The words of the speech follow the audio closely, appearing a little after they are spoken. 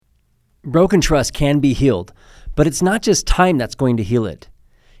Broken trust can be healed, but it's not just time that's going to heal it.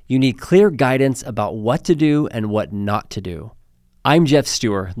 You need clear guidance about what to do and what not to do. I'm Jeff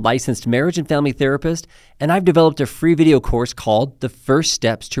Stewart, licensed marriage and family therapist, and I've developed a free video course called The First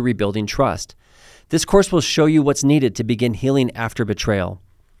Steps to Rebuilding Trust. This course will show you what's needed to begin healing after betrayal.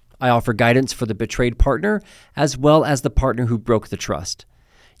 I offer guidance for the betrayed partner as well as the partner who broke the trust.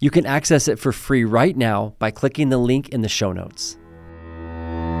 You can access it for free right now by clicking the link in the show notes.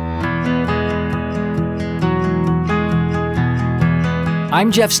 I'm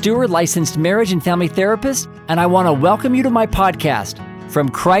Jeff Stewart, licensed marriage and family therapist, and I want to welcome you to my podcast, From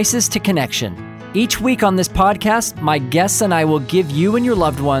Crisis to Connection. Each week on this podcast, my guests and I will give you and your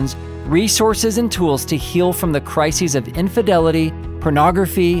loved ones resources and tools to heal from the crises of infidelity,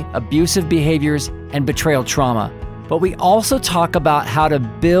 pornography, abusive behaviors, and betrayal trauma. But we also talk about how to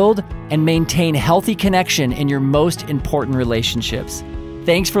build and maintain healthy connection in your most important relationships.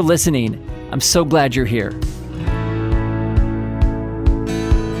 Thanks for listening. I'm so glad you're here.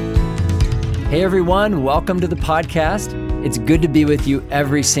 Hey everyone, welcome to the podcast. It's good to be with you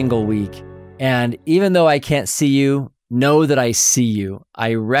every single week. And even though I can't see you, know that I see you.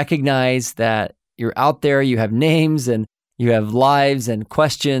 I recognize that you're out there, you have names and you have lives and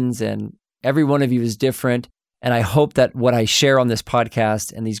questions, and every one of you is different. And I hope that what I share on this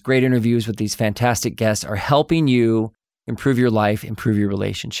podcast and these great interviews with these fantastic guests are helping you improve your life, improve your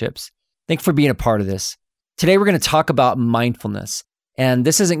relationships. Thanks for being a part of this. Today, we're going to talk about mindfulness. And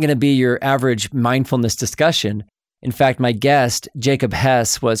this isn't going to be your average mindfulness discussion. In fact, my guest, Jacob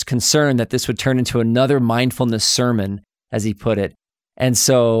Hess, was concerned that this would turn into another mindfulness sermon, as he put it. And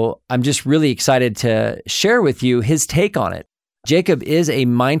so I'm just really excited to share with you his take on it. Jacob is a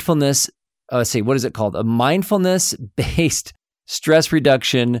mindfulness, a mindfulness-based stress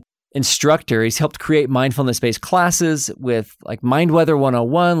reduction instructor. He's helped create mindfulness-based classes with like Mind Weather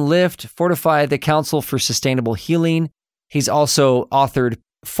 101, Lift, Fortify, the Council for Sustainable Healing. He's also authored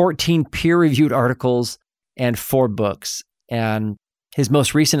 14 peer-reviewed articles and 4 books. And his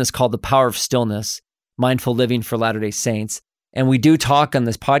most recent is called The Power of Stillness, Mindful Living for Latter-day Saints. And we do talk on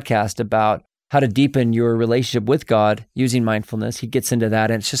this podcast about how to deepen your relationship with God using mindfulness. He gets into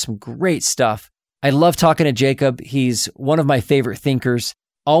that, and it's just some great stuff. I love talking to Jacob. He's one of my favorite thinkers,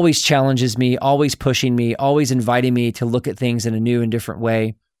 always challenges me, always pushing me, always inviting me to look at things in a new and different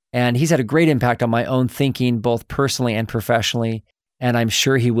way. And he's had a great impact on my own thinking, both personally and professionally, and I'm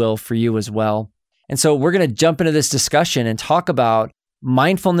sure he will for you as well. And so we're going to jump into this discussion and talk about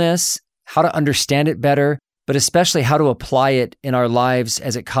mindfulness, how to understand it better, but especially how to apply it in our lives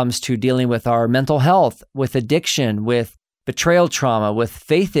as it comes to dealing with our mental health, with addiction, with betrayal trauma, with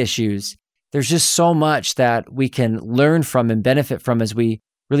faith issues. There's just so much that we can learn from and benefit from as we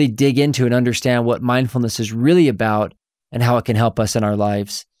really dig into and understand what mindfulness is really about and how it can help us in our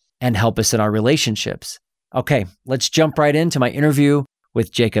lives and help us in our relationships. Okay, let's jump right into my interview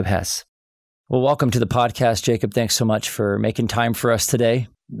with Jacob Hess. Well, welcome to the podcast, Jacob. Thanks so much for making time for us today.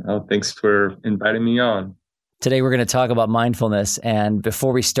 Oh, thanks for inviting me on. Today, we're going to talk about mindfulness. And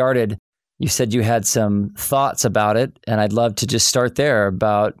before we started, you said you had some thoughts about it. And I'd love to just start there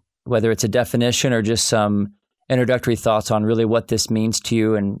about whether it's a definition or just some introductory thoughts on really what this means to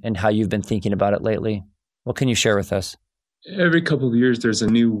you and how you've been thinking about it lately. What can you share with us? Every couple of years, there's a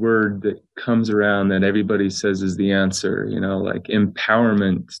new word that comes around that everybody says is the answer, like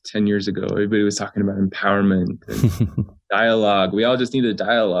empowerment. 10 years ago, everybody was talking about empowerment and dialogue. We all just need a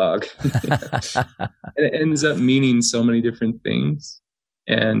dialogue. And it ends up meaning so many different things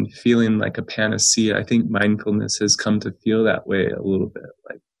and feeling like a panacea. I think mindfulness has come to feel that way a little bit.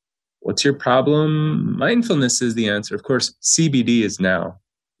 Like, what's your problem? Mindfulness is the answer. Of course, CBD is now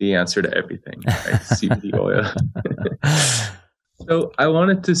the answer to everything, right? CBD oil. So I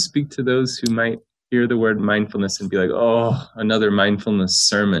wanted to speak to those who might hear the word mindfulness and be like, oh, another mindfulness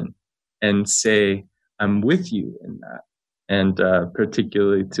sermon, and say, I'm with you in that. And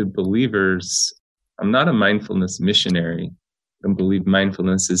particularly to believers, I'm not a mindfulness missionary. I don't believe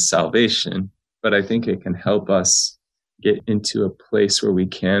mindfulness is salvation, but I think it can help us get into a place where we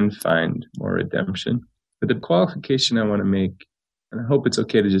can find more redemption. But the qualification I want to make, and I hope it's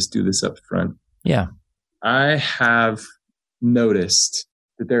okay to just do this up front. Yeah. I have noticed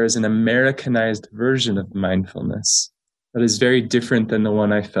that there is an Americanized version of mindfulness that is very different than the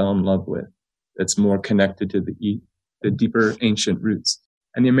one I fell in love with, that's more connected to the deeper ancient roots.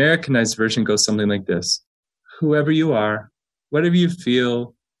 And the Americanized version goes something like this: whoever you are, whatever you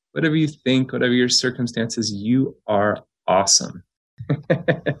feel, whatever you think, whatever your circumstances, you are awesome.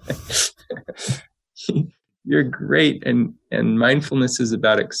 You're great. And mindfulness is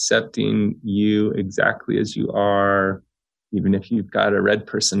about accepting you exactly as you are, even if you've got a red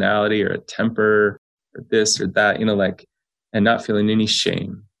personality or a temper or this or that, and not feeling any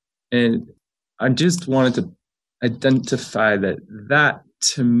shame. And I just wanted to identify that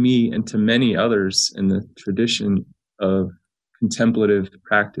to me and to many others in the tradition of contemplative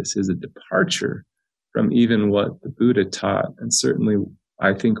practice is a departure from even what the Buddha taught, and certainly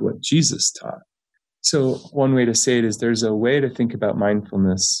I think what Jesus taught. So one way to say it is there's a way to think about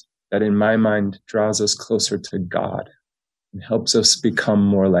mindfulness that in my mind draws us closer to God and helps us become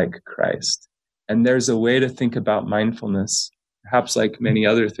more like Christ. And there's a way to think about mindfulness, perhaps like many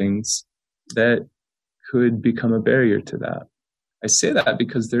other things, that could become a barrier to that. I say that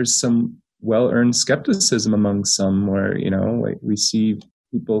because there's some well-earned skepticism among some where, we see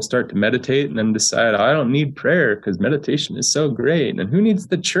people start to meditate and then decide, I don't need prayer because meditation is so great. And who needs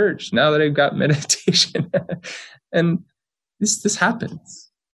the church now that I've got meditation? And this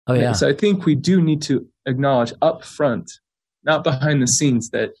happens. Oh, yeah. So I think we do need to acknowledge up front, not behind the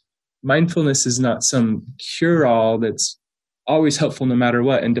scenes, that mindfulness is not some cure-all that's always helpful no matter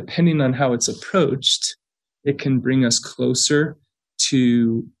what. And depending on how it's approached, it can bring us closer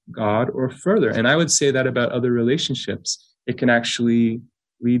to God or further. And I would say that about other relationships. It can actually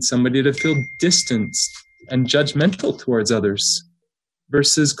lead somebody to feel distanced and judgmental towards others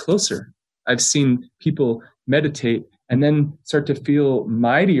versus closer. I've seen people meditate and then start to feel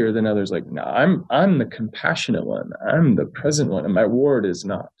mightier than others. Like, no, I'm the compassionate one. I'm the present one, and my ward is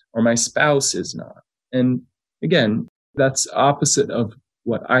not, or my spouse is not. And again, that's opposite of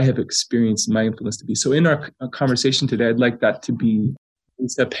what I have experienced mindfulness to be. So in our conversation today, I'd like that to be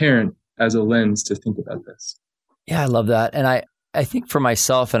apparent as a lens to think about this. Yeah, I love that. And I think for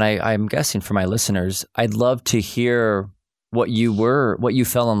myself, and I'm guessing for my listeners, I'd love to hear what you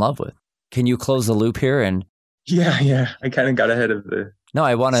fell in love with. Can you close the loop here? And yeah, I kind of got ahead of the. No,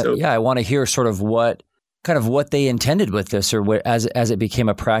 I want to hear sort of what they intended with this, or what, as it became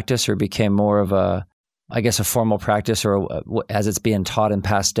a practice, or became more of a formal practice, or as it's being taught and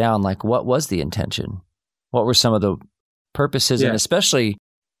passed down. Like, what was the intention? What were some of the purposes, and especially,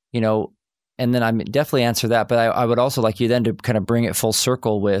 and then I definitely answer that. But I would also like you then to kind of bring it full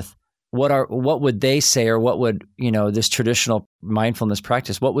circle with what would they say, or what would, this traditional mindfulness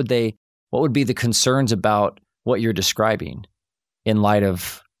practice, what would be the concerns about what you're describing in light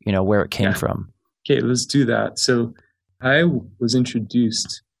of, where it came from? Okay, let's do that. So I was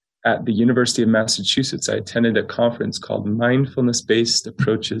introduced at the University of Massachusetts. I attended a conference called Mindfulness-Based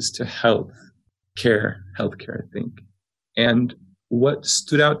Approaches to Healthcare, I think. And what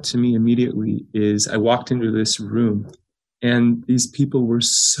stood out to me immediately is I walked into this room and these people were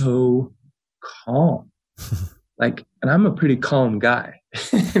so calm. And I'm a pretty calm guy.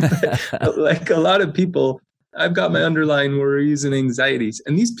 But like a lot of people, I've got my underlying worries and anxieties.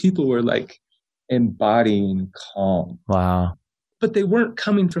 And these people were like embodying calm. Wow. But they weren't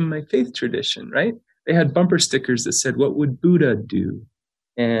coming from my faith tradition, right? They had bumper stickers that said, "What would Buddha do?"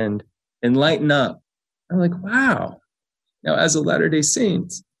 and "Enlighten up." I'm like, wow. Now, as a Latter-day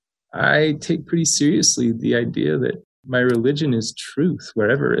Saint, I take pretty seriously the idea that my religion is truth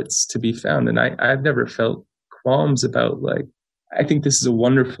wherever it's to be found. And I've never felt qualms about, I think this is a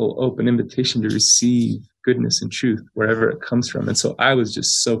wonderful open invitation to receive goodness and truth wherever it comes from. And so I was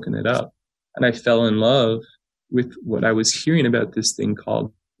just soaking it up. And I fell in love with what I was hearing about this thing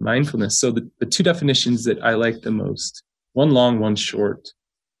called mindfulness. So the two definitions that I like the most, one long, one short.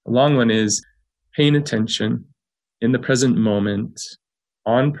 The long one is paying attention in the present moment,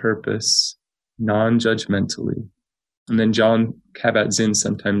 on purpose, non-judgmentally. And then Jon Kabat-Zinn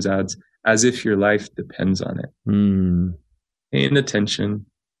sometimes adds, as if your life depends on it. Paying attention,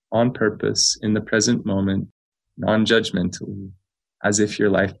 on purpose, in the present moment, non-judgmentally, as if your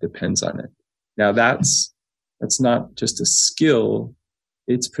life depends on it. Now that's not just a skill,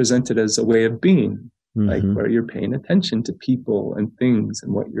 it's presented as a way of being, where you're paying attention to people and things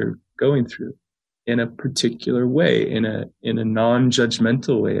and what you're going through in a particular way, in a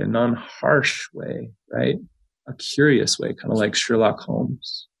non-judgmental way, a non-harsh way, right? A curious way, kind of like Sherlock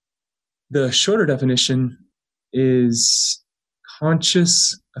Holmes. The shorter definition is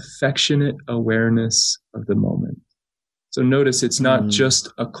conscious, affectionate awareness of the moment. So notice it's not just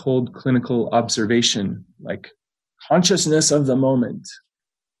a cold clinical observation, like consciousness of the moment.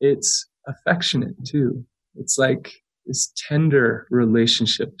 It's affectionate too. It's like this tender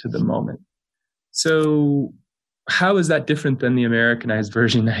relationship to the moment. So how is that different than the Americanized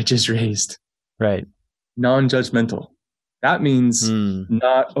version I just raised? Right. Non-judgmental. That means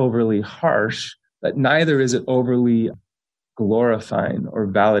not overly harsh, but neither is it overly glorifying or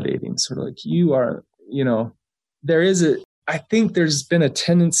validating. Sort of like you are, I think there's been a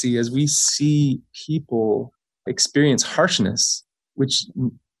tendency as we see people experience harshness, which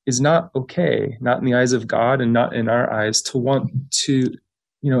is not okay, not in the eyes of God and not in our eyes, to want to,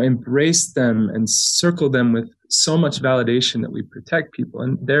 embrace them and circle them with so much validation that we protect people.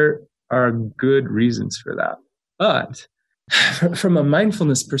 And there are good reasons for that. But from a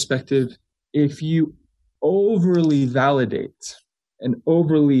mindfulness perspective, if you overly validate and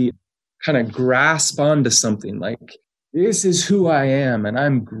overly kind of grasp onto something like, this is who I am and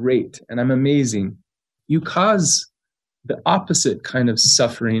I'm great and I'm amazing, you cause the opposite kind of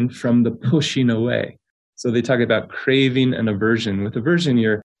suffering from the pushing away. So they talk about craving and aversion. With aversion,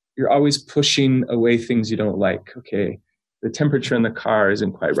 you're always pushing away things you don't like. Okay, the temperature in the car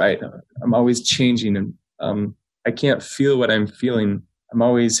isn't quite right. I'm always changing and I can't feel what I'm feeling. I'm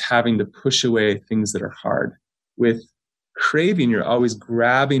always having to push away things that are hard. With craving, you're always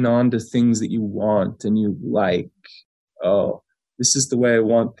grabbing onto things that you want and you like. Oh, this is the way I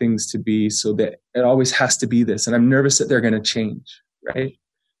want things to be, so that it always has to be this. And I'm nervous that they're going to change, right?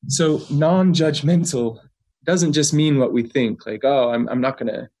 So non-judgmental doesn't just mean what we think, like, oh, I'm not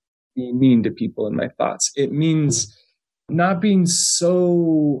going to be mean to people in my thoughts. It means not being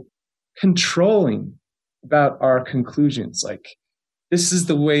so controlling about our conclusions. Like, this is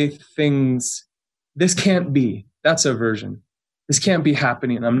the way things, this can't be. That's aversion. This can't be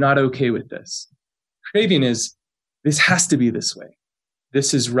happening. I'm not okay with this. Craving is, this has to be this way.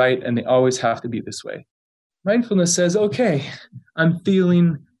 This is right, and they always have to be this way. Mindfulness says, okay, I'm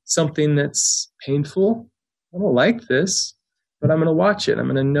feeling something that's painful. I don't like this, but I'm going to watch it. I'm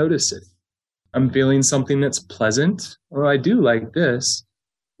going to notice it. I'm feeling something that's pleasant. Well, I do like this,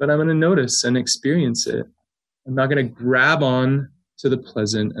 but I'm going to notice and experience it. I'm not going to grab on to the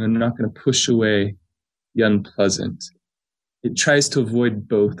pleasant, and I'm not going to push away the unpleasant. It tries to avoid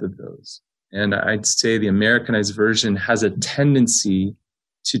both of those. And I'd say the Americanized version has a tendency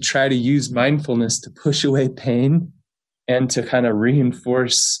to try to use mindfulness to push away pain and to kind of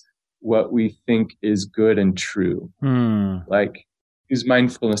reinforce what we think is good and true. Like, use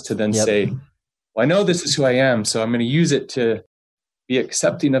mindfulness to then say, well, I know this is who I am, so I'm going to use it to be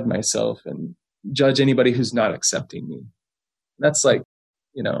accepting of myself and judge anybody who's not accepting me. That's like,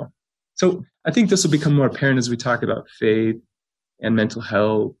 so I think this will become more apparent as we talk about faith and mental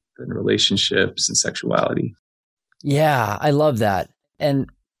health and relationships and sexuality. Yeah, I love that. And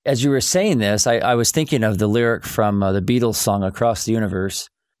as you were saying this, I was thinking of the lyric from the Beatles song Across the Universe,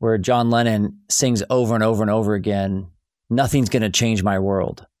 where John Lennon sings over and over and over again, nothing's going to change my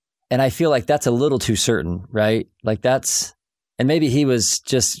world. And I feel like that's a little too certain, right? Like and maybe he was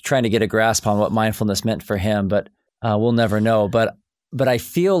just trying to get a grasp on what mindfulness meant for him, but we'll never know. But I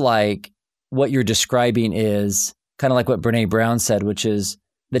feel like what you're describing is kind of like what Brene Brown said, which is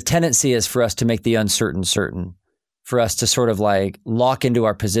the tendency is for us to make the uncertain certain, for us to sort of like lock into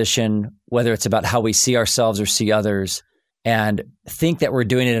our position, whether it's about how we see ourselves or see others, and think that we're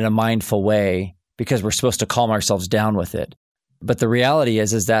doing it in a mindful way because we're supposed to calm ourselves down with it. But the reality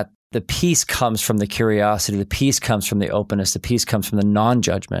is that the peace comes from the curiosity, the peace comes from the openness, the peace comes from the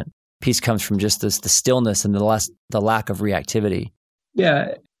non-judgment, peace comes from just the stillness and the lack of reactivity.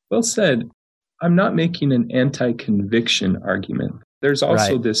 Yeah, well said. I'm not making an anti-conviction argument. There's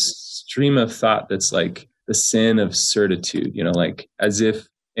also this stream of thought that's like the sin of certitude, like as if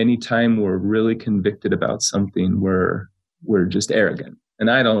anytime we're really convicted about something, we're just arrogant. And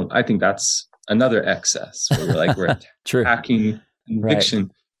I think that's another excess where we're attacking conviction.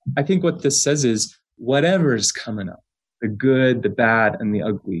 Right. I think what this says is whatever's coming up, the good, the bad, and the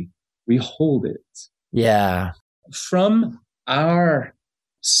ugly, we hold it. Yeah. From our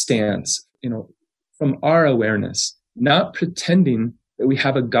stance, from our awareness, not pretending that we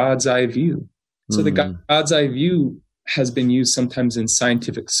have a God's eye view. So the God's eye view has been used sometimes in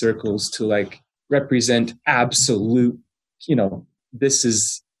scientific circles to represent absolute, this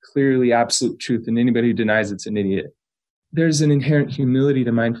is clearly absolute truth, and anybody who denies it's an idiot. There's an inherent humility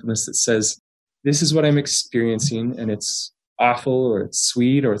to mindfulness that says, this is what I'm experiencing, and it's awful, or it's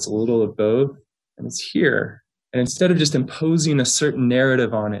sweet, or it's a little of both, and it's here. And instead of just imposing a certain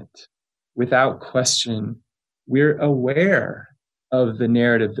narrative on it without question, we're aware of the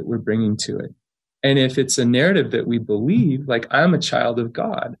narrative that we're bringing to it. And if it's a narrative that we believe, like I'm a child of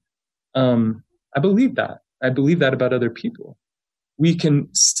God, I believe that. I believe that about other people. We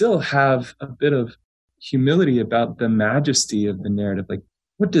can still have a bit of humility about the majesty of the narrative. Like,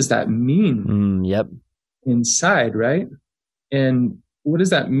 what does that mean? Inside, right? And what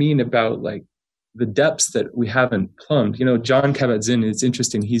does that mean about the depths that we haven't plumbed? Jon Kabat-Zinn, it's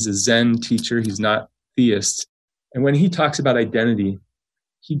interesting. He's a Zen teacher. He's not theist. And when he talks about identity,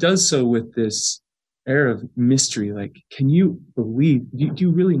 he does so with this air of mystery. Like, can you believe? Do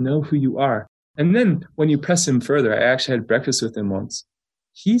you really know who you are? And then when you press him further, I actually had breakfast with him once.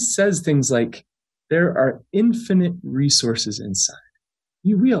 He says things like, there are infinite resources inside.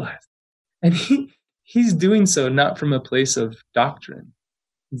 You realize. And he's doing so not from a place of doctrine.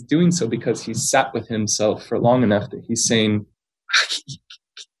 He's doing so because he's sat with himself for long enough that he's saying,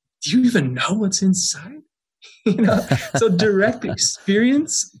 do you even know what's inside? So direct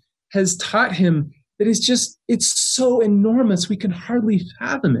experience has taught him that it's so enormous we can hardly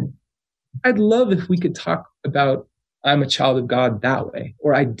fathom it. I'd love if we could talk about I'm a child of God that way,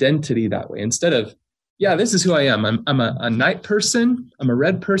 or identity that way, instead of, yeah, this is who I am. I'm a night person. I'm a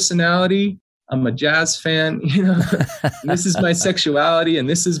red personality. I'm a jazz fan. This is my sexuality, and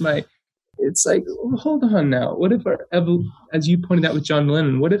this is my. It's like, well, hold on now. What if as you pointed out with John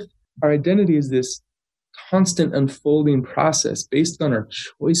Lennon, what if our identity is this constant unfolding process based on our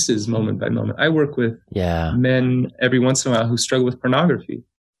choices moment by moment? I work with men every once in a while who struggle with pornography,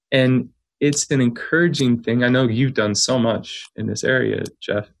 and it's an encouraging thing. I know you've done so much in this area,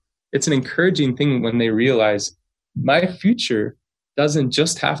 Jeff. It's an encouraging thing when they realize my future doesn't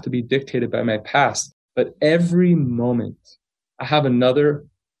just have to be dictated by my past, but every moment I have a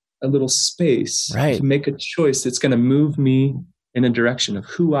little space to make a choice that's going to move me in a direction of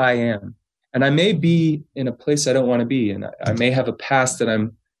who I am. And I may be in a place I don't want to be, and I may have a past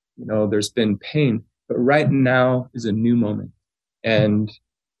that there's been pain, but right now is a new moment. And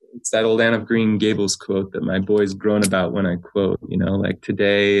it's that old Anne of Green Gables quote that my boys groan about when I quote, like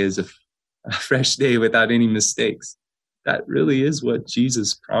today is a fresh day without any mistakes. That really is what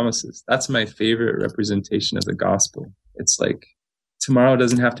Jesus promises. That's my favorite representation of the gospel. It's like tomorrow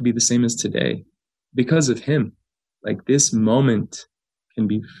doesn't have to be the same as today because of him. Like this moment can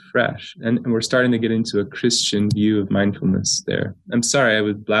be fresh. And we're starting to get into a Christian view of mindfulness there. I'm sorry, I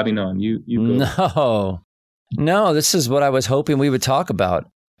was blabbing on. You go. No, this is what I was hoping we would talk about.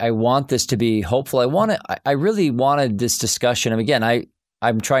 I want this to be hopeful. I really wanted this discussion. And again, I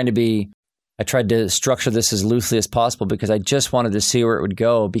tried to structure this as loosely as possible because I just wanted to see where it would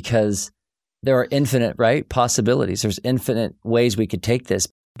go, because there are infinite, possibilities. There's infinite ways we could take this.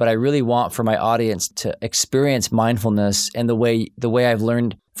 But I really want for my audience to experience mindfulness and the way I've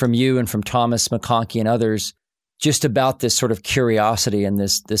learned from you and from Thomas McConkie and others, just about this sort of curiosity and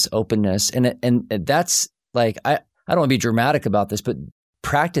this openness. And that's like, I don't want to be dramatic about this, but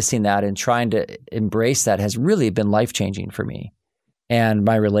practicing that and trying to embrace that has really been life-changing for me and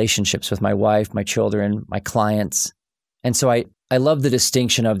my relationships with my wife, my children, my clients. And so I love the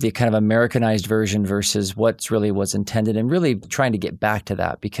distinction of the kind of Americanized version versus what's really was intended, and really trying to get back to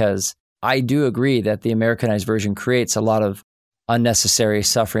that, because I do agree that the Americanized version creates a lot of unnecessary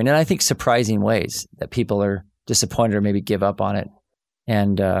suffering, and I think surprising ways that people are disappointed or maybe give up on it.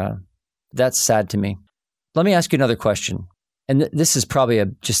 And that's sad to me. Let me ask you another question. And this is probably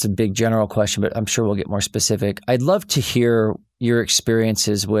just a big general question, but I'm sure we'll get more specific. I'd love to hear your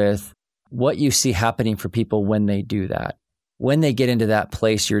experiences with what you see happening for people when they do that, when they get into that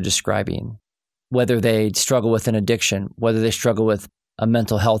place you're describing, whether they struggle with an addiction, whether they struggle with a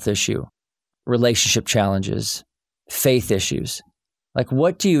mental health issue, relationship challenges, faith issues. Like,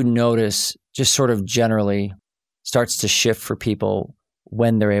 what do you notice just sort of generally starts to shift for people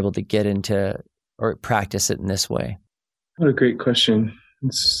when they're able to get into or practice it in this way? What a great question.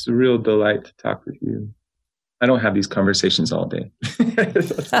 It's a real delight to talk with you. I don't have these conversations all day.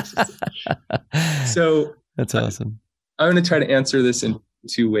 So that's awesome. I'm going to try to answer this in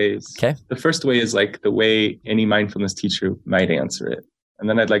two ways. Okay. The first way is like the way any mindfulness teacher might answer it. And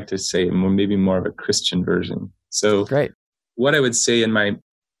then I'd like to say maybe more of a Christian version. So great. What I would say in my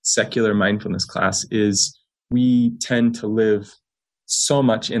secular mindfulness class is we tend to live so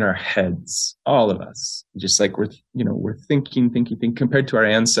much in our heads, all of us, just like we're thinking, compared to our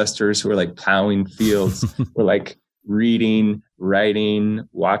ancestors who are like plowing fields. We're like reading, writing,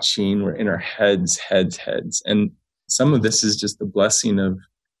 watching. We're in our heads. And some of this is just the blessing of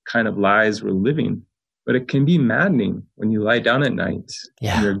kind of lives we're living, but it can be maddening when you lie down at night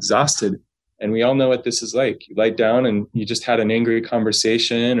and you're exhausted. And we all know what this is like. You lie down and you just had an angry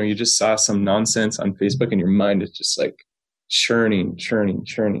conversation, or you just saw some nonsense on Facebook and your mind is just like churning.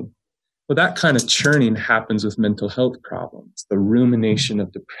 Well, that kind of churning happens with mental health problems, the rumination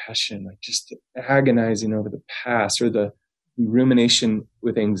of depression, like just the agonizing over the past, or the rumination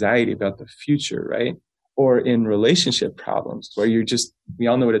with anxiety about the future, right? Or in relationship problems where we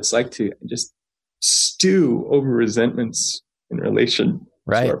all know what it's like to just stew over resentments in relation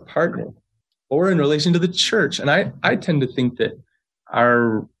to our partner or in relation to the church. And I tend to think that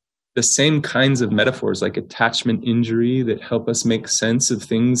the same kinds of metaphors like attachment injury that help us make sense of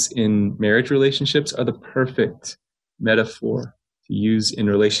things in marriage relationships are the perfect metaphor use in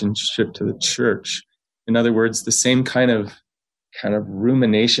relationship to the church. In other words, the same kind of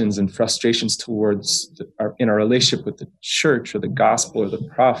ruminations and frustrations towards in our relationship with the church or the gospel or the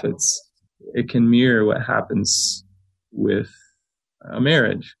prophets, it can mirror what happens with a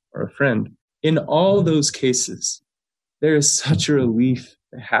marriage or a friend. In all those cases, there is such a relief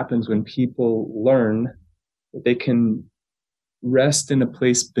that happens when people learn that they can rest in a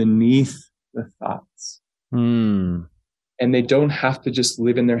place beneath the thoughts. And they don't have to just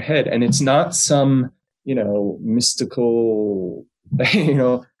live in their head. And it's not some, mystical,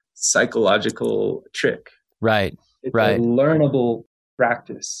 psychological trick. Right. It's a learnable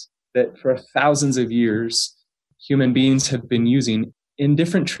practice that for thousands of years, human beings have been using in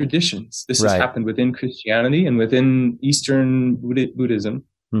different traditions. This has happened within Christianity and within Eastern Buddhism.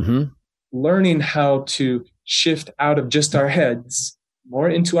 Learning how to shift out of just our heads more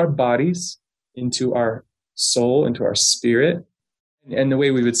into our bodies, into our soul, into our spirit. And the way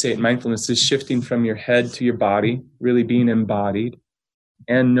we would say it in mindfulness is shifting from your head to your body, really being embodied,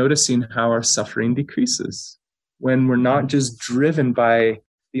 and noticing how our suffering decreases when we're not just driven by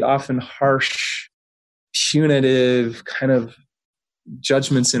the often harsh, punitive kind of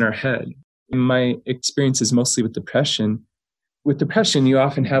judgments in our head. In my experience is mostly with depression. With depression, you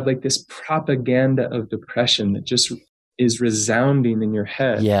often have like this propaganda of depression that just is resounding in your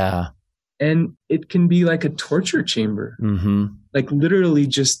head. Yeah. And it can be like a torture chamber, like literally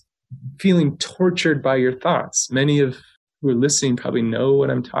just feeling tortured by your thoughts. Many of who are listening probably know what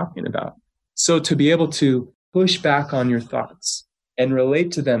I'm talking about. So to be able to push back on your thoughts and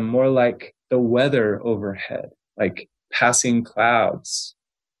relate to them more like the weather overhead, like passing clouds,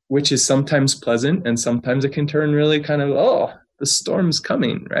 which is sometimes pleasant and sometimes it can turn really kind of, the storm's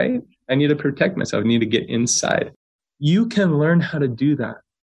coming, right? I need to protect myself. I need to get inside. You can learn how to do that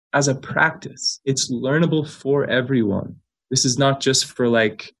as a practice. It's learnable for everyone. This is not just for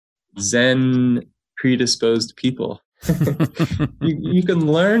like Zen predisposed people. You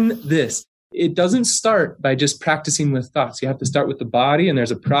can learn this. It doesn't start by just practicing with thoughts. You have to start with the body, and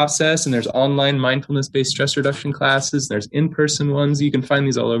there's a process, and there's online mindfulness-based stress reduction classes. There's in-person ones. You can find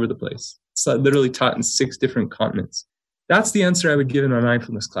these all over the place. It's literally taught in 6 different continents. That's the answer I would give in my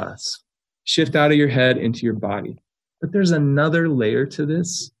mindfulness class. Shift out of your head into your body. But there's another layer to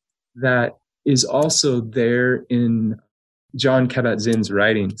this that is also there in Jon Kabat-Zinn's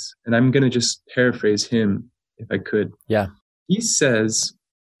writings. And I'm going to just paraphrase him if I could. Yeah. He says,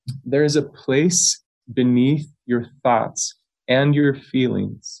 there is a place beneath your thoughts and your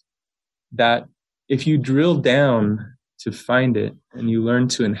feelings that if you drill down to find it and you learn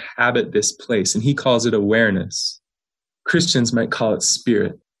to inhabit this place, and he calls it awareness. Christians might call it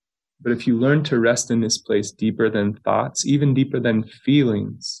spirit. But if you learn to rest in this place deeper than thoughts, even deeper than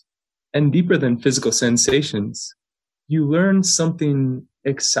feelings, and deeper than physical sensations, you learn something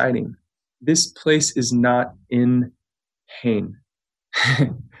exciting. This place is not in pain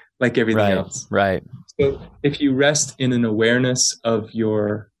like everything else. Right. So if you rest in an awareness of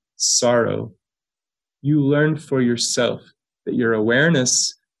your sorrow, you learn for yourself that your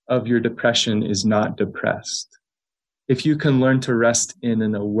awareness of your depression is not depressed. If you can learn to rest in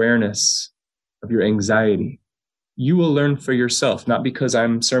an awareness of your anxiety, you will learn for yourself, not because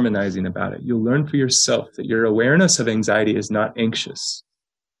I'm sermonizing about it. You'll learn for yourself that your awareness of anxiety is not anxious.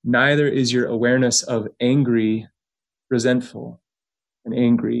 Neither is your awareness of angry, resentful and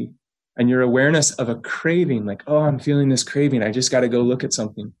angry. And your awareness of a craving, like, I'm feeling this craving. I just got to go look at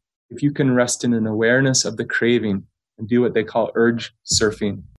something. If you can rest in an awareness of the craving and do what they call urge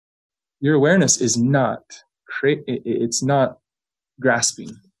surfing, your awareness is not it's not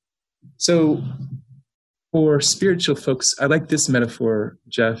grasping. So for spiritual folks, I like this metaphor,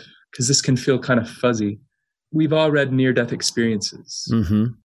 Jeff, because this can feel kind of fuzzy. We've all read near-death experiences,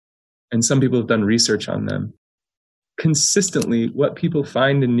 and some people have done research on them. Consistently, what people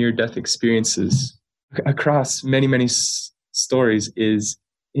find in near-death experiences across many, many stories is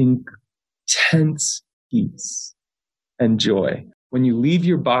intense peace and joy. When you leave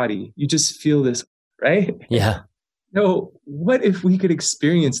your body, you just feel this, right? Yeah. No, what if we could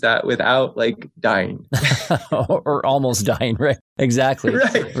experience that without like dying? or almost dying, right? Exactly.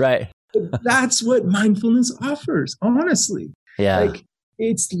 Right. That's what mindfulness offers, honestly. Yeah. Like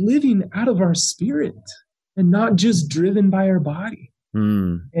it's living out of our spirit and not just driven by our body.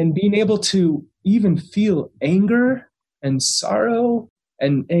 And being able to even feel anger and sorrow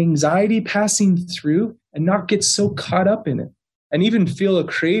and anxiety passing through and not get so caught up in it. And even feel a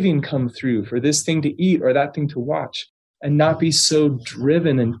craving come through for this thing to eat or that thing to watch and not be so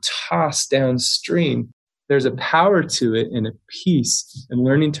driven and tossed downstream. There's a power to it and a peace and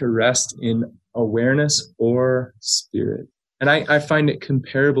learning to rest in awareness or spirit. And I find it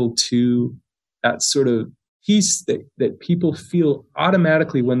comparable to that sort of peace that people feel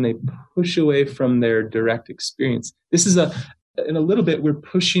automatically when they push away from their direct experience. This is in a little bit, we're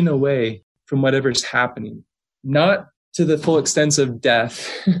pushing away from whatever's happening, not to the full extent of death.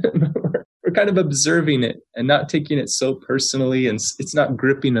 We're kind of observing it and not taking it so personally, and it's not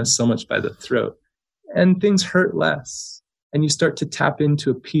gripping us so much by the throat. And things hurt less. And you start to tap into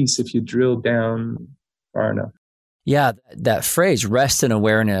a peace if you drill down far enough. Yeah, that phrase, rest in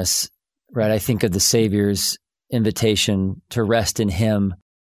awareness, right? I think of the Savior's invitation to rest in him.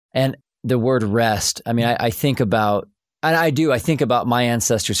 And the word rest, I mean, I think about my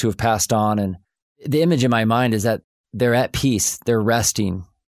ancestors who have passed on, and the image in my mind is that they're at peace, they're resting,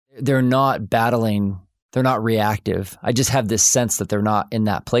 they're not battling, they're not reactive. I just have this sense that they're not in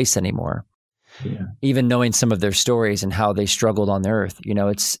that place anymore. Yeah. Even knowing some of their stories and how they struggled on the earth,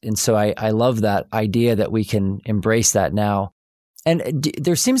 and so I love that idea that we can embrace that now. And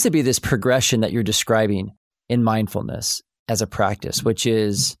there seems to be this progression that you're describing in mindfulness as a practice, which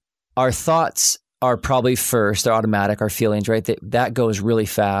is our thoughts are probably first, they're automatic, our feelings, right? That goes really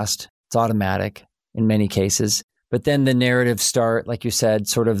fast. It's automatic in many cases. But then the narratives start, like you said,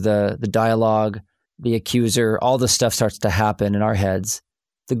 sort of the dialogue, the accuser, all the stuff starts to happen in our heads.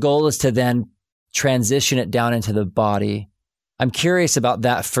 The goal is to then transition it down into the body. I'm curious about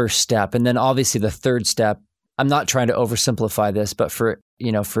that first step. And then obviously the third step, I'm not trying to oversimplify this, but for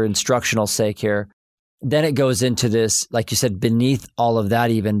instructional sake here, then it goes into this, like you said, beneath all of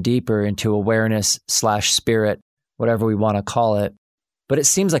that, even deeper into awareness/spirit, whatever we want to call it. But it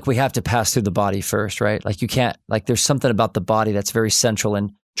seems like we have to pass through the body first, right? Like there's something about the body that's very central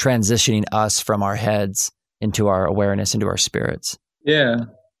in transitioning us from our heads into our awareness, into our spirits. Yeah.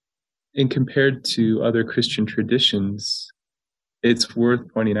 And compared to other Christian traditions, it's worth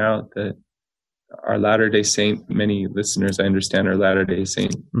pointing out that our Latter-day Saint, many listeners I understand are Latter-day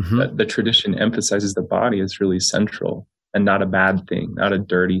Saint, that the tradition emphasizes the body as really central and not a bad thing, not a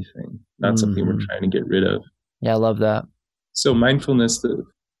dirty thing, not something we're trying to get rid of. Yeah, I love that. So mindfulness,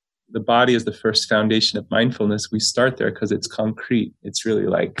 the body is the first foundation of mindfulness. We start there because it's concrete. It's really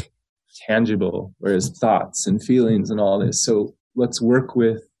like tangible, whereas thoughts and feelings and all this. So let's work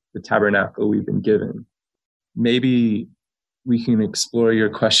with the tabernacle we've been given. Maybe we can explore your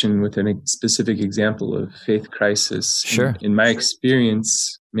question with a specific example of faith crisis. Sure. In my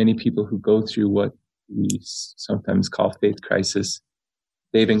experience, many people who go through what we sometimes call faith crisis,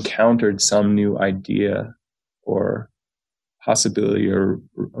 they've encountered some new idea or possibility or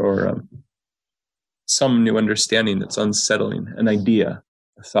some new understanding that's unsettling, an idea,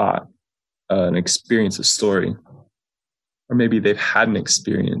 a thought, an experience, a story. Or maybe they've had an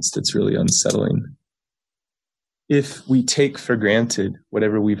experience that's really unsettling. If we take for granted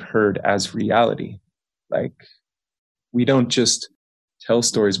whatever we've heard as reality, like we don't just tell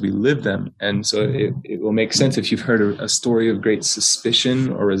stories, we live them. And so it will make sense if you've heard a story of great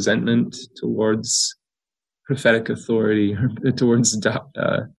suspicion or resentment towards prophetic authority or towards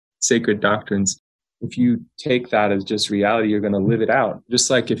sacred doctrines. If you take that as just reality, you're going to live it out. Just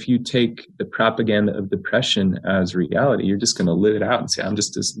like if you take the propaganda of depression as reality, you're just going to live it out and say, I'm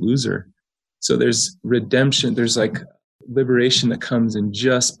just this loser. So there's redemption. There's like liberation that comes in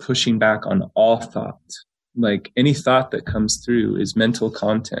just pushing back on all thought. Like any thought that comes through is mental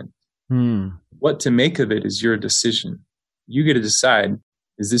content. What to make of it is your decision. You get to decide,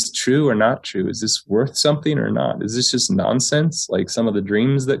 is this true or not true? Is this worth something or not? Is this just nonsense? Like some of the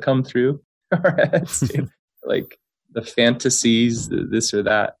dreams that come through our heads, like the fantasies, this or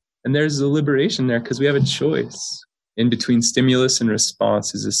that. And there's a liberation there because we have a choice. In between stimulus and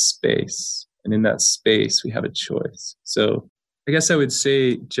response is a space. And in that space, we have a choice. So I guess I would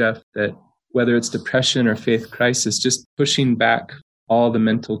say, Jeff, that whether it's depression or faith crisis, just pushing back all the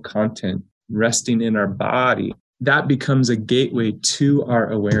mental content, resting in our body, that becomes a gateway to our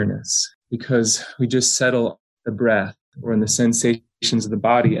awareness because we just settle the breath or in the sensations of the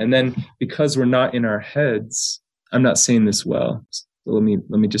body. And then because we're not in our heads, I'm not saying this well. So let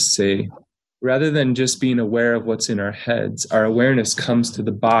me just say, rather than just being aware of what's in our heads, our awareness comes to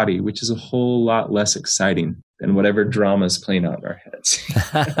the body, which is a whole lot less exciting than whatever drama is playing out in our heads.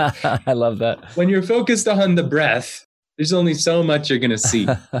 I love that. When you're focused on the breath, there's only so much you're going to see,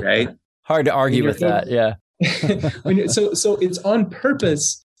 right? Hard to argue with that. Yeah. So it's on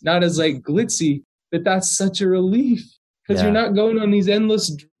purpose, not as like glitzy, but that's such a relief because you're not going on these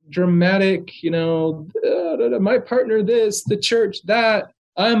endless dramatic, my partner, this, the church, that,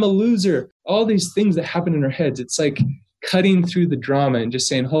 I'm a loser, all these things that happen in our heads. It's like cutting through the drama and just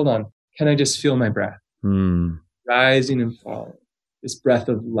saying, hold on, can I just feel my breath? Rising and falling, this breath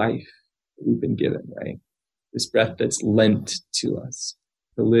of life that we've been given, right? this breath that's lent to us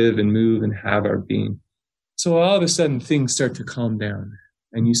to live and move and have our being. So all of a sudden things start to calm down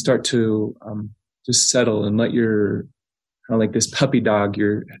and you start to just settle and let your, kind of like this puppy dog,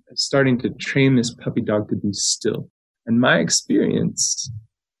 you're starting to train this puppy dog to be still. And my experience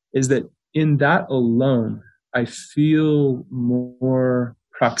is that in that alone, I feel more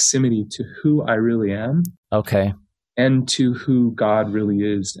proximity to who I really am. Okay. And to who God really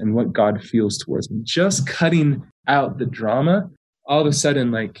is and what God feels towards me. Just cutting out the drama, all of a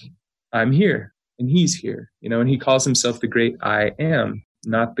sudden, like, I'm here and he's here, and he calls himself the great I am,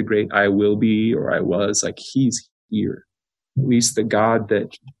 not the great I will be or I was. Like, he's here. At least the God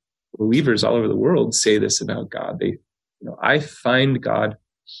that believers all over the world say this about God. I find God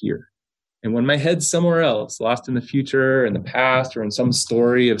here. And when my head's somewhere else, lost in the future, in the past, or in some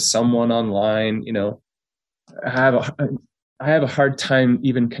story of someone online, I have a hard time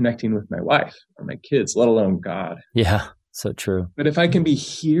even connecting with my wife or my kids, let alone God. Yeah, so true. But if I can be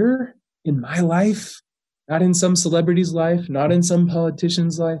here in my life, not in some celebrity's life, not in some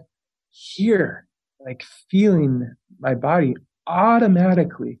politician's life, here, like feeling my body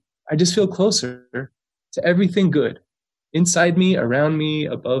automatically, I just feel closer to everything good inside me, around me,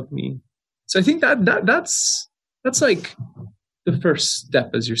 above me. So I think that's like the first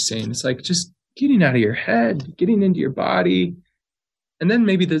step, as you're saying. It's like just getting out of your head, getting into your body. And then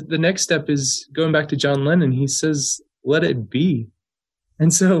maybe the next step is going back to John Lennon. He says, let it be.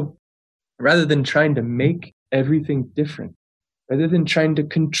 And so rather than trying to make everything different, rather than trying to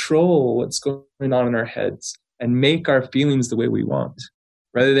control what's going on in our heads and make our feelings the way we want,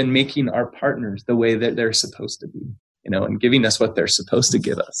 rather than making our partners the way that they're supposed to be, and giving us what they're supposed to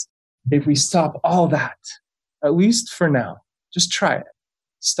give us. If we stop all that, at least for now, just try it.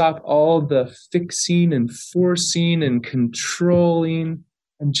 Stop all the fixing and forcing and controlling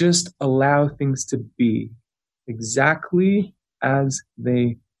and just allow things to be exactly as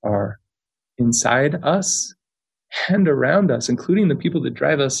they are inside us and around us, including the people that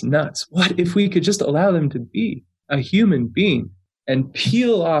drive us nuts. What if we could just allow them to be a human being and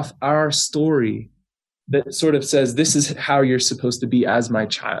peel off our story that sort of says, this is how you're supposed to be as my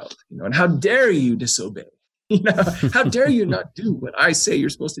child, and how dare you disobey? How dare you not do what I say you're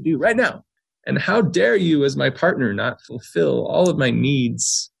supposed to do right now? And how dare you as my partner not fulfill all of my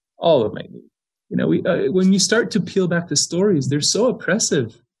needs? When you start to peel back the stories, they're so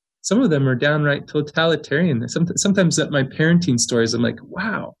oppressive. Some of them are downright totalitarian. Sometimes at my parenting stories, I'm like,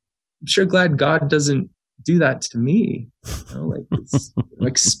 wow, I'm sure glad God doesn't do that to me. It's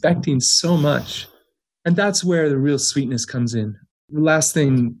expecting so much. And that's where the real sweetness comes in. The last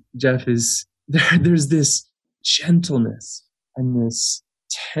thing, Jeff, is there's this gentleness and this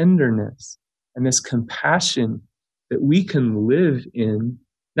tenderness and this compassion that we can live in,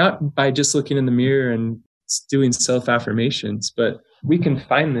 not by just looking in the mirror and doing self-affirmations, but we can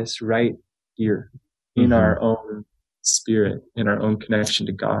find this right here in our own spirit, in our own connection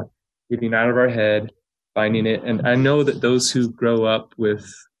to God, getting out of our head, finding it. And I know that those who grow up with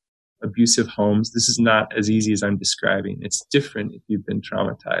abusive homes, this is not as easy as I'm describing. It's different if you've been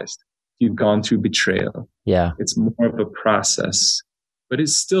traumatized. You've gone through betrayal. Yeah. It's more of a process, but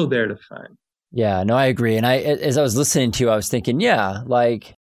it's still there to find. Yeah, no, I agree. And as I was listening to you, I was thinking,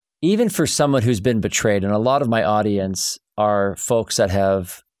 like even for someone who's been betrayed, and a lot of my audience are folks that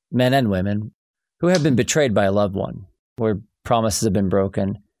have, men and women, who have been betrayed by a loved one, where promises have been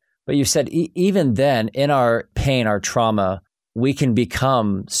broken. But you said even then, in our pain, our trauma, we can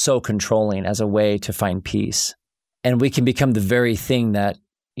become so controlling as a way to find peace. And we can become the very thing that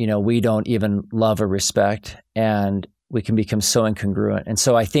we don't even love or respect, and we can become so incongruent. And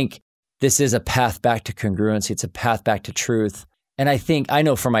so I think this is a path back to congruency. It's a path back to truth. And I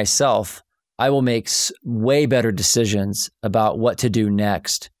know for myself, I will make way better decisions about what to do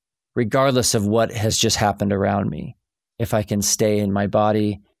next, regardless of what has just happened around me. If I can stay in my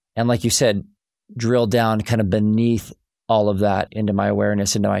body and, like you said, drill down kind of beneath all of that into my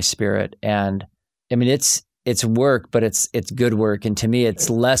awareness, into my spirit. And I mean, it's work, but it's good work. And to me, it's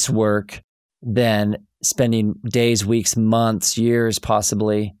less work than spending days, weeks, months, years,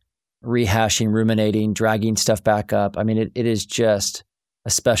 possibly rehashing, ruminating, dragging stuff back up. I mean, it is just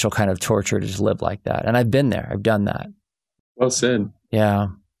a special kind of torture to just live like that. And I've been there. I've done that. Well said. Yeah.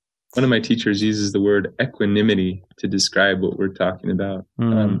 One of my teachers uses the word equanimity to describe what we're talking about.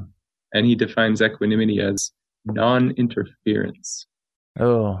 And he defines equanimity as non-interference.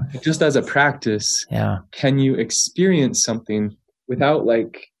 Oh, just as a practice, yeah. Can you experience something without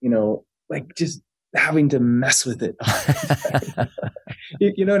just having to mess with it?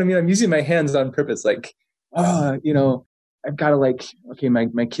 You know what I mean? I'm using my hands on purpose. I've got to okay,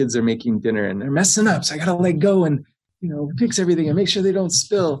 my kids are making dinner and they're messing up. So I got to go and, fix everything and make sure they don't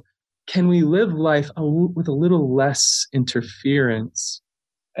spill. Can we live life with a little less interference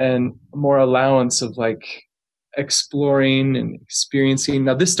and more allowance of exploring and experiencing?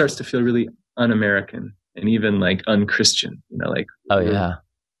 Now this starts to feel really un-American and even un-Christian, oh yeah,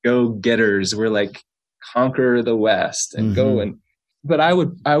 go-getters. We're conquer the West and go but I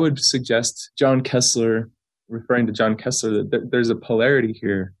would suggest John Kessler, referring to John Kessler, that there's a polarity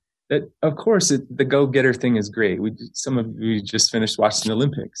here. That of course the go-getter thing is great. Some of you just finished watching the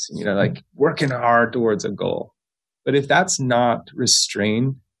Olympics, working hard towards a goal. But if that's not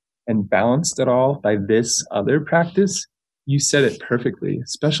restrained and balanced at all by this other practice, you said it perfectly. A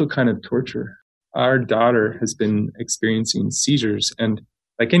special kind of torture. Our daughter has been experiencing seizures, and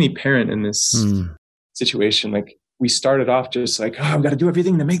like any parent in this situation, we started off just I've got to do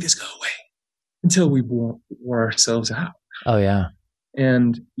everything to make this go away, until we wore ourselves out. Oh yeah.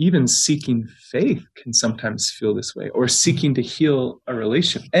 And even seeking faith can sometimes feel this way, or seeking to heal a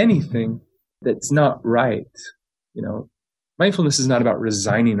relationship, anything that's not right. Mindfulness is not about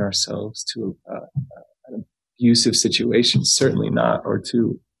resigning ourselves to an abusive situation, certainly not, or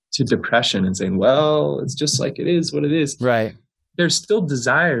to depression and saying, well, it's just like it is what it is. Right. There's still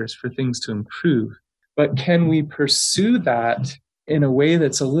desires for things to improve, but can we pursue that in a way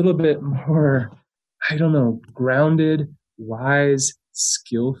that's a little bit more, grounded, wise,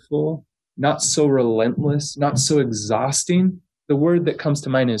 skillful, not so relentless, not so exhausting? The word that comes to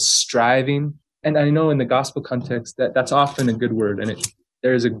mind is striving. And I know in the gospel context that's often a good word, and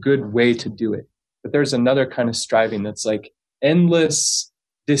there's a good way to do it. But there's another kind of striving that's endless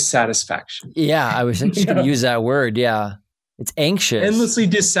dissatisfaction. Yeah, I was just going to use that word. Yeah. It's anxious. Endlessly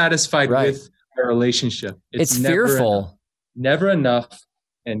dissatisfied with a relationship. It's fearful. Never enough.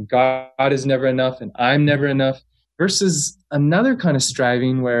 And God is never enough. And I'm never enough. Versus another kind of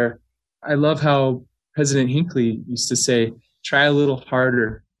striving where I love how President Hinckley used to say, try a little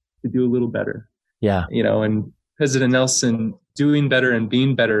harder to do a little better. Yeah. And President Nelson, doing better and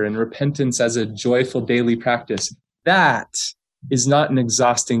being better, and repentance as a joyful daily practice. That is not an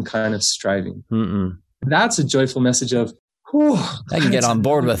exhausting kind of striving. Mm-mm. That's a joyful message of, I can get on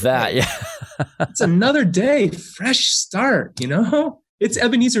board with that. Yeah. It's another day, fresh start, It's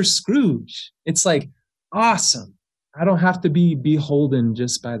Ebenezer Scrooge. It's awesome. I don't have to be beholden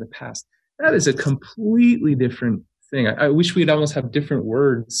just by the past. That is a completely different thing. I wish we'd almost have different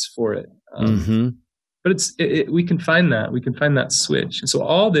words for it. But we can find that. We can find that switch. And so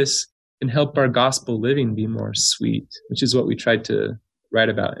all this can help our gospel living be more sweet, which is what we tried to write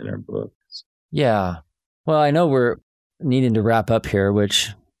about in our books. Yeah. Well, I know we're needing to wrap up here,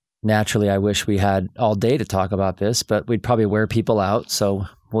 which naturally I wish we had all day to talk about this, but we'd probably wear people out. So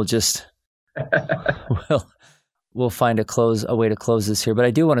we'll just, we'll find a way to close this here. But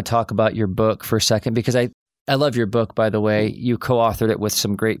I do want to talk about your book for a second, because I love your book, by the way. You co-authored it with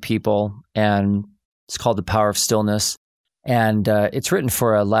some great people, and it's called The Power of Stillness. And it's written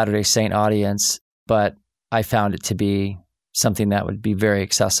for a Latter-day Saint audience, but I found it to be something that would be very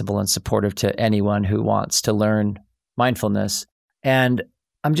accessible and supportive to anyone who wants to learn mindfulness. And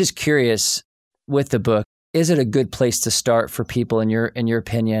I'm just curious, with the book, is it a good place to start for people, in your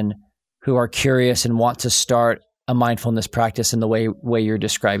opinion, who are curious and want to start a mindfulness practice in the way you're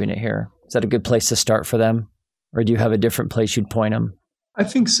describing it here? Is that a good place to start for them? Or do you have a different place you'd point them? I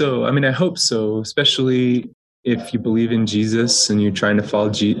think so. I hope so, especially if you believe in Jesus and you're trying to follow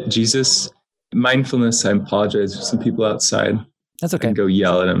Jesus. Mindfulness, I apologize for some people outside. That's okay. I can go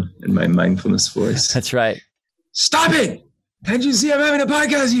yell at them in my mindfulness voice. That's right. Stop it! Can't you see I'm having a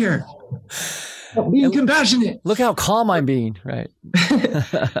podcast here? Being compassionate. Look how calm I'm being, right?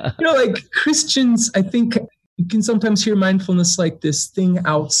 Christians, I think you can sometimes hear mindfulness like this thing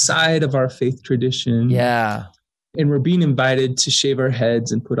outside of our faith tradition. Yeah. And we're being invited to shave our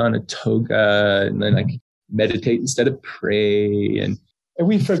heads and put on a toga and then meditate instead of pray. And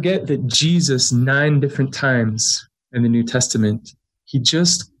we forget that Jesus, 9 different times in the New Testament, he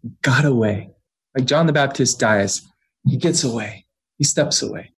just got away. John the Baptist dies. He gets away. He steps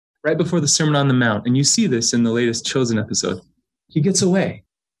away right before the Sermon on the Mount. And you see this in the latest Chosen episode. He gets away.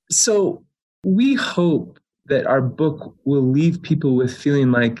 So we hope that our book will leave people with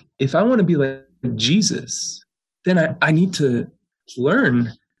feeling like, if I want to be like Jesus, then I need to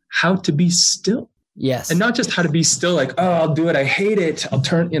learn how to be still. Yes. And not just how to be still, I'll do it. I hate it. I'll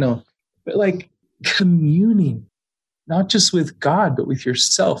turn, but communing, not just with God, but with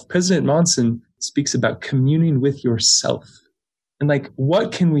yourself. President Monson speaks about communing with yourself. And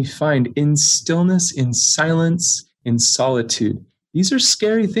what can we find in stillness, in silence, in solitude? These are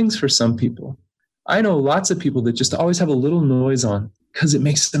scary things for some people. I know lots of people that just always have a little noise on because it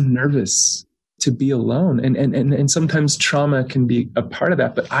makes them nervous to be alone. And sometimes trauma can be a part of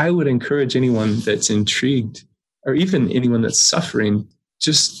that. But I would encourage anyone that's intrigued, or even anyone that's suffering,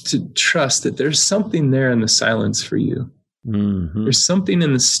 just to trust that there's something there in the silence for you. Mm-hmm. There's something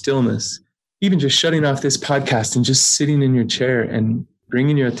in the stillness. Even just shutting off this podcast and just sitting in your chair and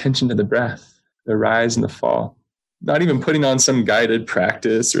bringing your attention to the breath, the rise and the fall. Not even putting on some guided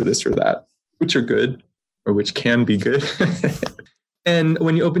practice or this or that, which are good, or which can be good. And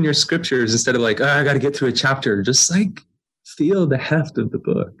when you open your scriptures, instead of like, I got to get through a chapter, just like feel the heft of the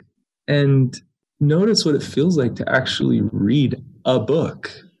book and notice what it feels like to actually read a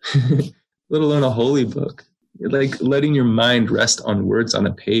book, let alone a holy book. Like letting your mind rest on words on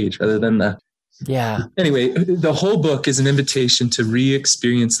a page rather than the... Yeah. Anyway, the whole book is an invitation to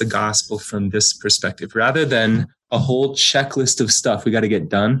re-experience the gospel from this perspective, rather than a whole checklist of stuff we got to get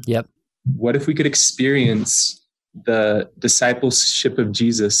done. Yep. What if we could experience the discipleship of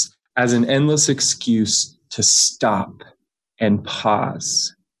Jesus as an endless excuse to stop and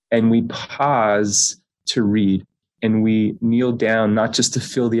pause? And we pause to read, and we kneel down, not just to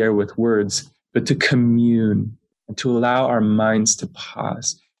fill the air with words, but to commune and to allow our minds to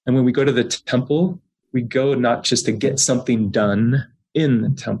pause. And when we go to the temple, we go not just to get something done in the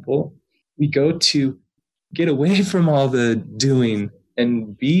temple, we go to get away from all the doing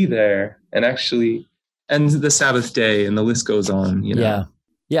and be there and actually, and the Sabbath day, and the list goes on, you know.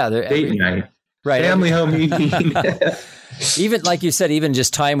 Yeah. Date night. Right. Family home meeting. Even like you said, even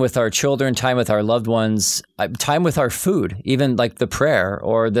just time with our children, time with our loved ones, time with our food, even like the prayer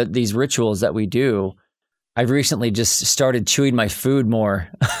or these rituals that we do. I've recently just started chewing my food more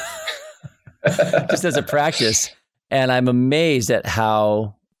just as a practice. And I'm amazed at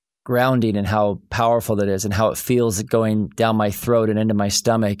how grounding and how powerful that is and how it feels going down my throat and into my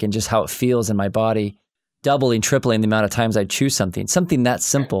stomach and just how it feels in my body, doubling, tripling the amount of times I chew something that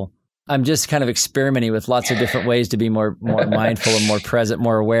simple. I'm just kind of experimenting with lots of different ways to be more mindful and more present,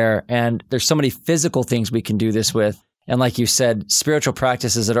 more aware. And there's so many physical things we can do this with. And like you said, spiritual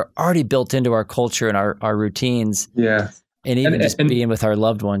practices that are already built into our culture and our routines. Yeah. And even just being with our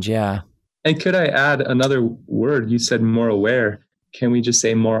loved ones. Yeah. And could I add another word? You said more aware. Can we just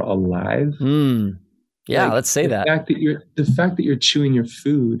say more alive? Yeah, like, let's say that. The fact that you're chewing your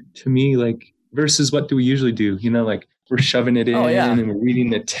food, to me, like, versus what do we usually do? You know, like we're shoving it in and we're reading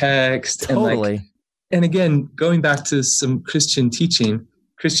the text. Totally. And again, going back to some Christian teaching,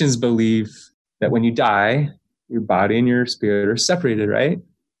 Christians believe that when you die, your body and your spirit are separated, right?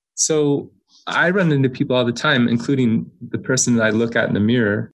 So I run into people all the time, including the person that I look at in the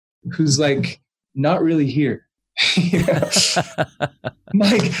mirror, who's like, not really here. You know?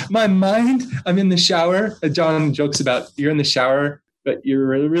 My mind, I'm in the shower. John jokes about you're in the shower, but you're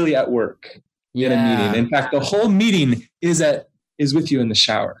really at work in a meeting. In fact, the whole meeting is with you in the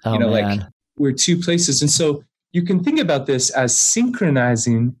shower. Oh, you know, man. like we're two places. And so you can think about this as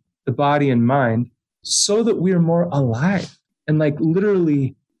synchronizing the body and mind so that we are more alive and like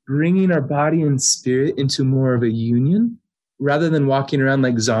literally bringing our body and spirit into more of a union rather than walking around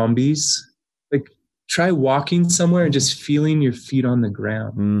like zombies. Like try walking somewhere and just feeling your feet on the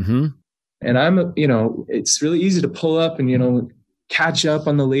ground. Mm-hmm. And it's really easy to pull up and, catch up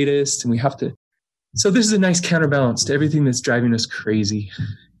on the latest, and we have to. So this is a nice counterbalance to everything that's driving us crazy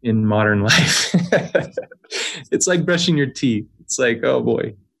in modern life. It's like brushing your teeth. It's like, oh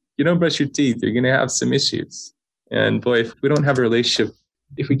boy, you don't brush your teeth, you're going to have some issues. And boy, if we don't have a relationship,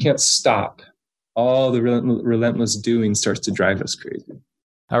 if we can't stop, all the relentless doing starts to drive us crazy.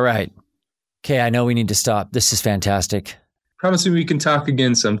 All right. Okay, I know we need to stop. This is fantastic. Promise me we can talk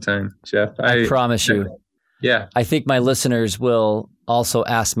again sometime, Jeff. I promise you. Yeah. I think my listeners will also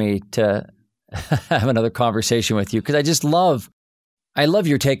ask me to have another conversation with you because I love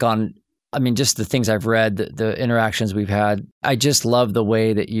your take on, just the things I've read, the interactions we've had. I just love the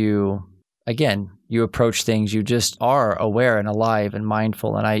way that you approach things. You just are aware and alive and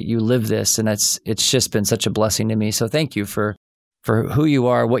mindful, and you live this, and it's just been such a blessing to me. So thank you for who you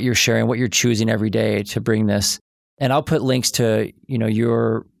are, what you're sharing, what you're choosing every day to bring this. And I'll put links to,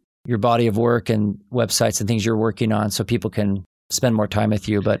 your body of work and websites and things you're working on so people can spend more time with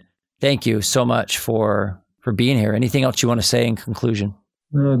you. But thank you so much for being here. Anything else you want to say in conclusion?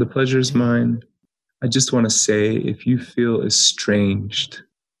 No, the pleasure is mine. I just want to say, if you feel estranged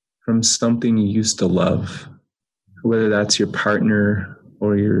from something you used to love, whether that's your partner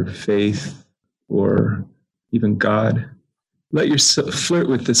or your faith or even God, let yourself flirt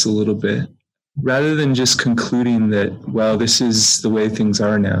with this a little bit. Rather than just concluding that, well, this is the way things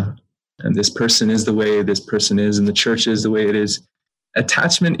are now, and this person is the way this person is, and the church is the way it is.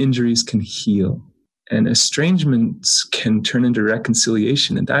 Attachment injuries can heal. And estrangements can turn into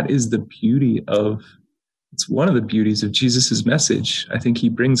reconciliation. And that is the beauty of, it's one of the beauties of Jesus's message. I think he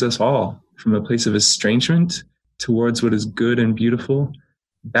brings us all from a place of estrangement towards what is good and beautiful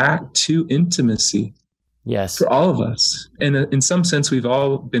back to intimacy. Yes. For all of us. And in some sense, we've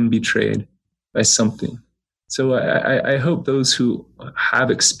all been betrayed by something. So I hope those who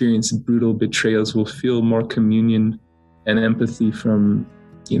have experienced brutal betrayals will feel more communion and empathy from,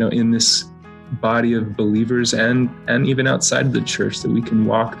 in this body of believers and even outside of the church, that we can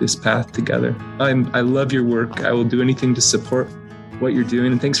walk this path together. I love your work. I will do anything to support what you're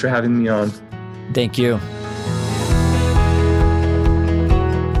doing. And thanks for having me on. Thank you.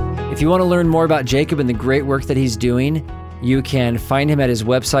 If you want to learn more about Jacob and the great work that he's doing, you can find him at his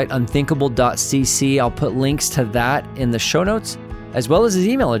website, unthinkable.cc. I'll put links to that in the show notes, as well as his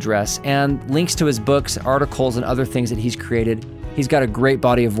email address and links to his books, articles, and other things that he's created. He's got a great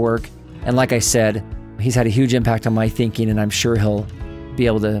body of work. And like I said, he's had a huge impact on my thinking, and I'm sure he'll be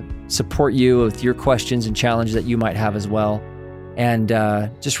able to support you with your questions and challenges that you might have as well. And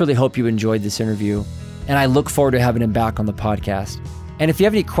just really hope you enjoyed this interview. And I look forward to having him back on the podcast. And if you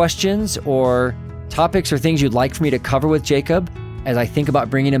have any questions or topics or things you'd like for me to cover with Jacob as I think about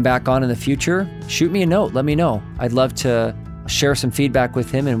bringing him back on in the future, shoot me a note. Let me know. I'd love to share some feedback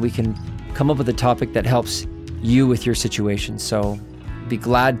with him, and we can come up with a topic that helps you with your situation. So be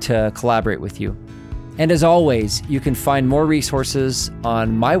glad to collaborate with you. And as always, you can find more resources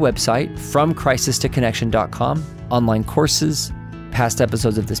on my website, fromcrisistoconnection.com, online courses, past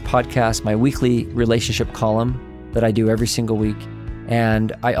episodes of this podcast, my weekly relationship column that I do every single week.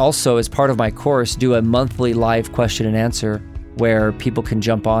 And I also, as part of my course, do a monthly live question and answer where people can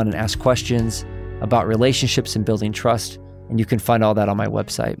jump on and ask questions about relationships and building trust. And you can find all that on my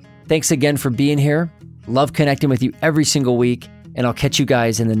website. Thanks again for being here. Love connecting with you every single week. And I'll catch you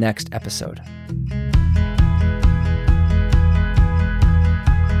guys in the next episode.